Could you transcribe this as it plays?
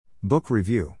Book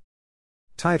Review.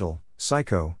 Title,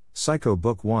 Psycho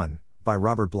Book 1, by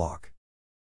Robert Bloch.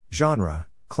 Genre,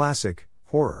 Classic,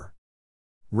 Horror.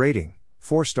 Rating,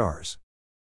 4 stars.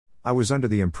 I was under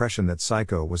the impression that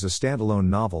Psycho was a standalone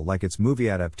novel like its movie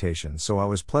adaptation, so I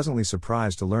was pleasantly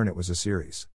surprised to learn it was a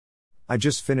series. I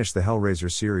just finished the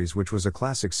Hellraiser series, which was a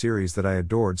classic series that I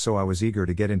adored, so I was eager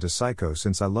to get into Psycho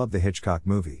since I love the Hitchcock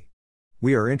movie.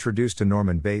 We are introduced to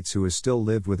Norman Bates, who has still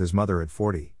lived with his mother at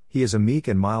 40. He is a meek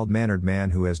and mild-mannered man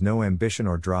who has no ambition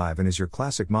or drive and is your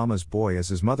classic mama's boy, as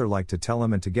his mother liked to tell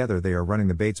him, and together they are running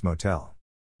the Bates Motel.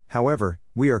 However,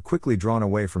 we are quickly drawn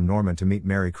away from Norman to meet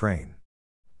Mary Crane.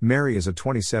 Mary is a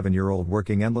 27-year-old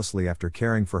working endlessly after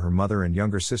caring for her mother and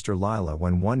younger sister Lila,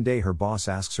 when one day her boss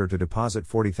asks her to deposit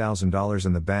 $40,000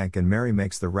 in the bank, and Mary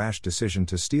makes the rash decision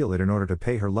to steal it in order to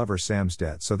pay her lover Sam's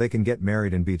debt so they can get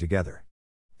married and be together.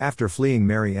 After fleeing,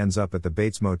 Mary ends up at the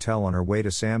Bates Motel on her way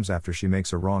to Sam's after she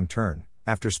makes a wrong turn.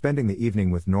 After spending the evening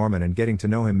with Norman and getting to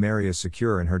know him, Mary is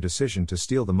secure in her decision to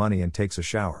steal the money and takes a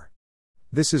shower.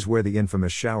 This is where the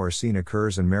infamous shower scene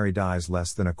occurs, and Mary dies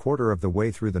less than a quarter of the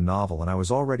way through the novel, and I was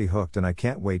already hooked, and I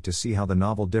can't wait to see how the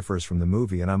novel differs from the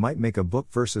movie, and I might make a book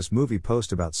versus movie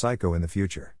post about Psycho in the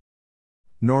future.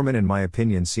 Norman, in my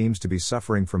opinion, seems to be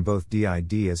suffering from both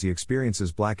DID, as he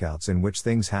experiences blackouts in which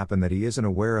things happen that he isn't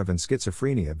aware of, and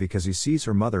schizophrenia because he sees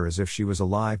her mother as if she was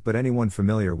alive, but anyone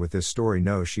familiar with this story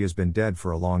knows she has been dead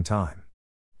for a long time.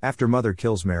 After mother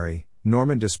kills Mary,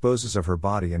 Norman disposes of her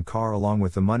body and car along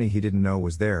with the money he didn't know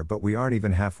was there, but we aren't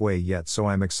even halfway yet, so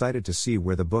I'm excited to see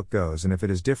where the book goes and if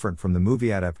it is different from the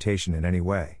movie adaptation in any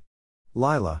way.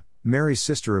 Lila, Mary's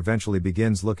sister, eventually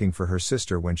begins looking for her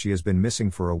sister when she has been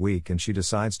missing for a week, and she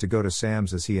decides to go to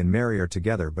Sam's as he and Mary are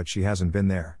together, but she hasn't been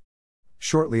there.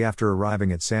 Shortly after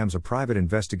arriving at Sam's, a private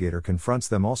investigator confronts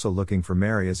them, also looking for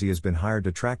Mary, as he has been hired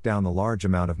to track down the large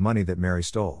amount of money that Mary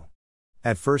stole.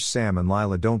 At first, Sam and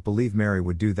Lila don't believe Mary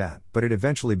would do that, but it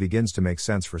eventually begins to make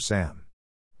sense for Sam.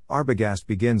 Arbogast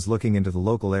begins looking into the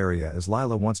local area as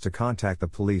Lila wants to contact the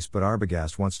police, but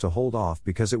Arbogast wants to hold off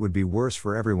because it would be worse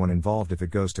for everyone involved if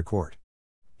it goes to court.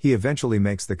 He eventually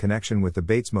makes the connection with the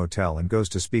Bates Motel and goes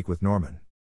to speak with Norman.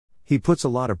 He puts a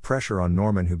lot of pressure on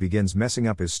Norman, who begins messing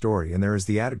up his story, and there is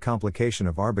the added complication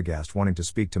of Arbogast wanting to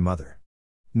speak to Mother.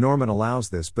 Norman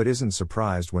allows this but isn't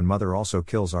surprised when Mother also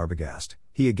kills Arbogast.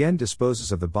 He again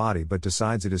disposes of the body but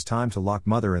decides it is time to lock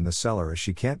Mother in the cellar as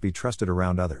she can't be trusted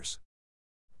around others.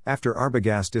 After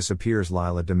Arbogast disappears,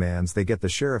 Lila demands they get the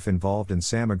sheriff involved, and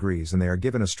Sam agrees, and they are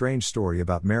given a strange story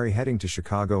about Mary heading to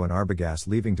Chicago and Arbogast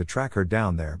leaving to track her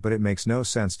down there, but it makes no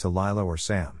sense to Lila or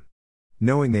Sam.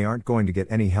 Knowing they aren't going to get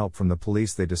any help from the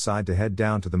police, they decide to head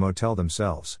down to the motel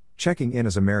themselves, checking in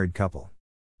as a married couple.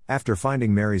 After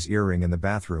finding Mary's earring in the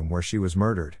bathroom where she was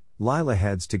murdered, Lila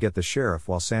heads to get the sheriff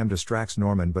while Sam distracts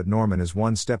Norman, but Norman is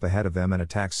one step ahead of them and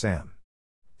attacks Sam.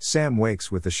 Sam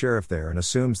wakes with the sheriff there and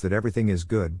assumes that everything is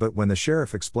good, but when the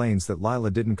sheriff explains that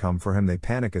Lila didn't come for him, they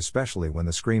panic, especially when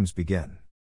the screams begin.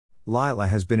 Lila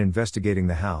has been investigating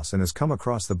the house and has come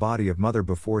across the body of Mother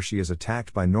before she is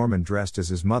attacked by Norman dressed as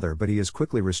his mother, but he is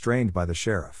quickly restrained by the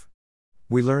sheriff.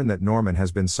 We learn that Norman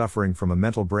has been suffering from a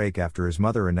mental break after his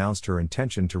mother announced her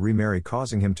intention to remarry,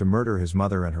 causing him to murder his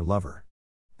mother and her lover.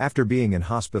 After being in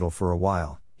hospital for a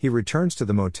while, he returns to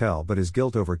the motel, but his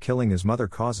guilt over killing his mother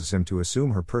causes him to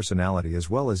assume her personality as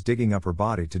well as digging up her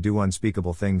body to do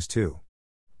unspeakable things too.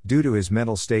 Due to his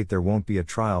mental state, there won't be a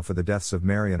trial for the deaths of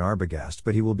Mary and Arbogast,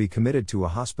 but he will be committed to a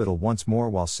hospital once more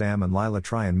while Sam and Lila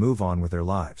try and move on with their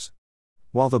lives.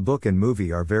 While the book and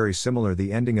movie are very similar,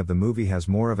 the ending of the movie has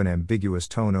more of an ambiguous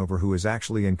tone over who is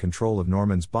actually in control of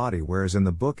Norman's body, whereas in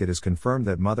the book it is confirmed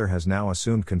that Mother has now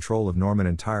assumed control of Norman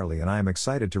entirely, and I am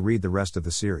excited to read the rest of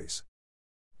the series.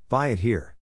 Buy it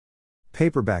here.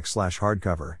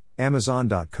 Paperback/hardcover,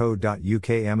 Amazon.co.uk,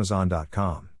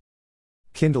 Amazon.com.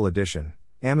 Kindle edition,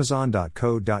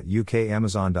 Amazon.co.uk,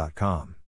 Amazon.com.